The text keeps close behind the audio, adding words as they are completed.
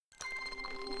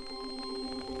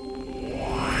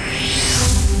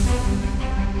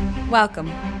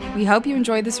Welcome. We hope you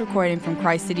enjoyed this recording from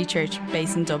Christ City Church,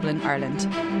 based in Dublin, Ireland.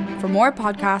 For more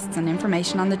podcasts and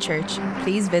information on the church,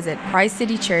 please visit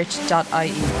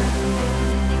christcitychurch.ie.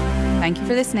 Thank you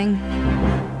for listening.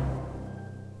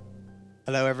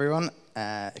 Hello everyone.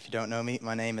 If you don't know me,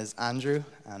 my name is Andrew,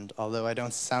 and although I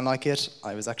don't sound like it,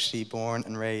 I was actually born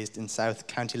and raised in South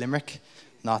County Limerick,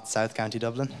 not South County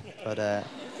Dublin. But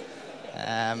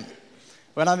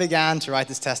when I began to write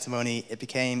this testimony, it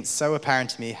became so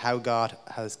apparent to me how God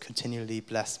has continually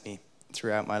blessed me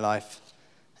throughout my life.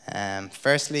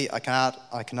 Firstly, I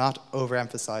cannot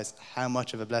overemphasize how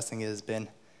much of a blessing it has been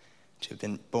to have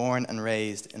been born and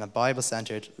raised in a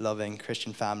Bible-centered, loving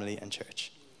Christian family and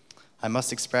church. I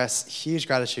must express huge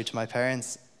gratitude to my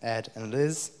parents, Ed and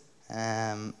Liz,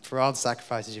 for all the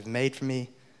sacrifices you've made for me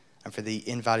and for the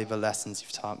invaluable lessons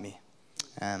you've taught me.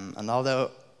 And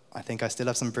although I think I still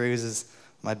have some bruises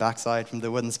on my backside from the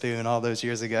wooden spoon all those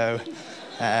years ago,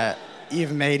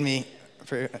 you've made me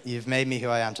who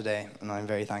I am today, and I'm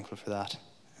very thankful for that.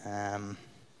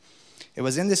 It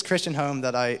was in this Christian home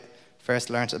that I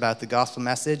first learned about the gospel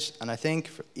message, and I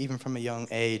think even from a young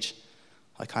age,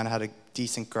 I kind of had a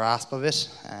decent grasp of it.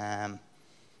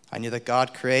 I knew that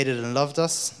God created and loved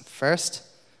us first,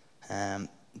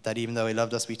 that even though he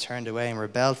loved us, we turned away and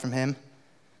rebelled from him,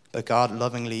 but God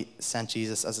lovingly sent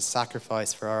Jesus as a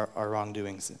sacrifice for our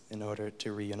wrongdoings in order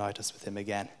to reunite us with him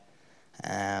again.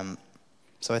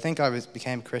 So I think I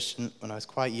became a Christian when I was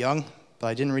quite young, but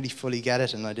I didn't really fully get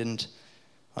it, and I didn't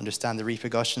understand the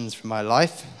repercussions for my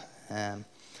life.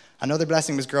 Another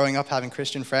blessing was growing up having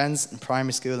Christian friends in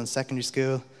primary school and secondary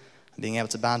school, and being able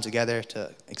to band together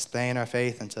to explain our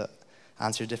faith and to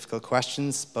answer difficult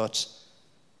questions. But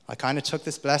I kind of took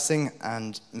this blessing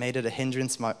and made it a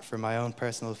hindrance for my own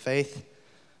personal faith.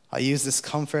 I used this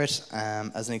comfort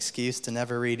as an excuse to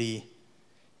never really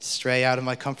stray out of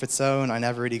my comfort zone. I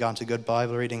never really got into good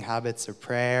Bible reading habits or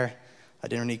prayer. I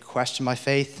didn't really question my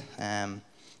faith. I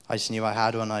just knew I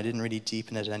had one. I didn't really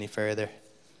deepen it any further.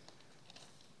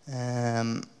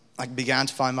 I began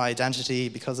to find my identity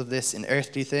because of this in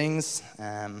earthly things,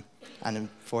 and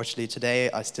unfortunately today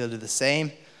I still do the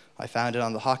same. I found it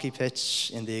on the hockey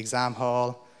pitch, in the exam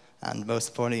hall, and most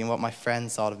importantly in what my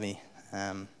friends thought of me.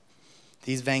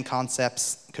 These vain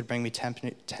concepts could bring me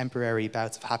temporary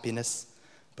bouts of happiness,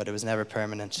 but it was never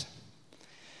permanent.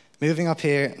 Moving up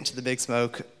here to the Big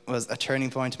Smoke was a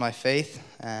turning point in my faith.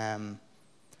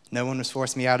 No one was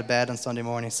forcing me out of bed on Sunday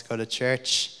mornings to go to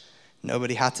church.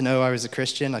 Nobody had to know I was a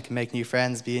Christian. I could make new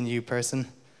friends, be a new person.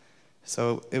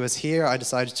 So it was here I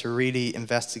decided to really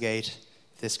investigate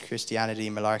if this Christianity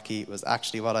malarkey was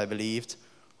actually what I believed,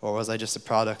 or was I just a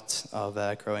product of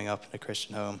growing up in a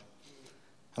Christian home.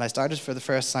 And I started for the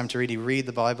first time to really read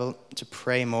the Bible, to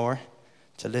pray more,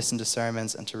 to listen to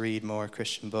sermons, and to read more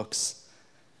Christian books.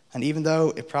 And even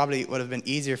though it probably would have been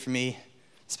easier for me,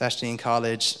 especially in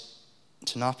college,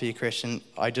 to not be a Christian,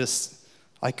 I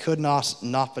could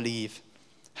not believe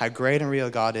how great and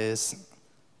real God is,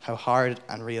 how hard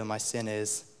and real my sin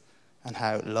is, and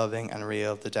how loving and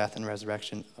real the death and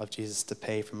resurrection of Jesus to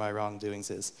pay for my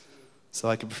wrongdoings is. So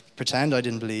I could pretend I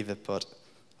didn't believe it, but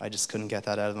I just couldn't get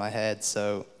that out of my head.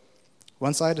 So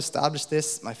once I had established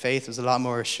this, my faith was a lot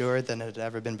more assured than it had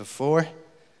ever been before.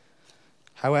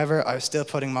 However, I was still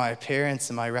putting my appearance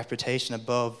and my reputation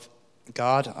above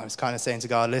God. I was kind of saying to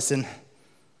God, listen,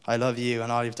 I love you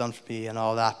and all you've done for me and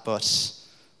all that, but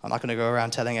I'm not going to go around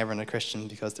telling everyone I'm a Christian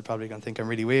because they're probably going to think I'm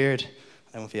really weird.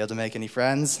 I won't be able to make any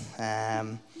friends.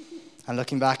 And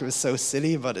looking back, it was so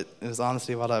silly, but it was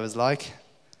honestly what I was like.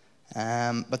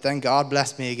 But then God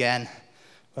blessed me again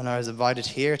when I was invited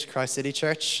here to Christ City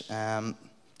Church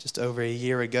just over a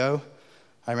year ago.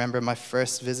 I remember my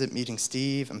first visit meeting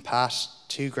Steve and Pat,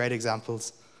 two great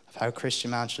examples of how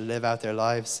Christian men should live out their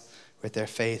lives with their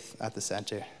faith at the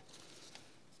center.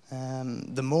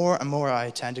 The more and more I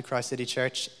attended Christ City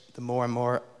Church, the more and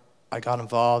more I got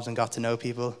involved and got to know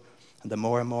people, and the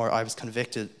more and more I was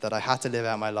convicted that I had to live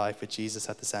out my life with Jesus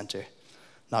at the center,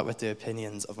 not with the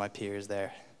opinions of my peers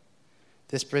there.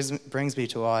 This brings me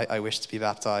to why I wish to be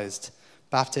baptized.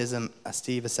 Baptism, as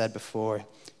Steve has said before,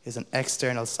 is an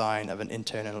external sign of an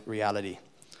internal reality.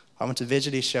 I want to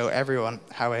visually show everyone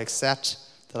how I accept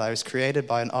that I was created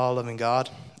by an all-loving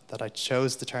God, that I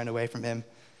chose to turn away from him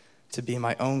to be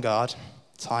my own God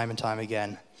time and time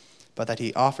again, but that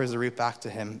he offers a route back to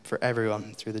him for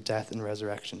everyone through the death and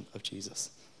resurrection of Jesus.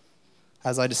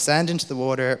 As I descend into the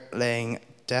water, laying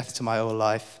death to my old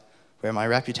life, where my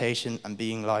reputation and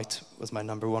being liked was my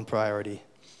number one priority,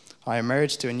 I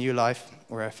emerge to a new life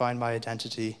where I find my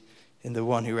identity in the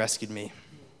one who rescued me.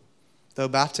 Though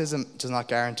baptism does not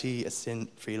guarantee a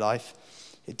sin-free life,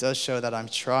 it does show that I'm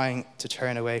trying to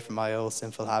turn away from my old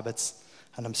sinful habits,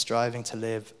 and I'm striving to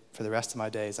live for the rest of my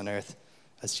days on earth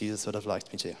as Jesus would have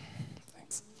liked me to.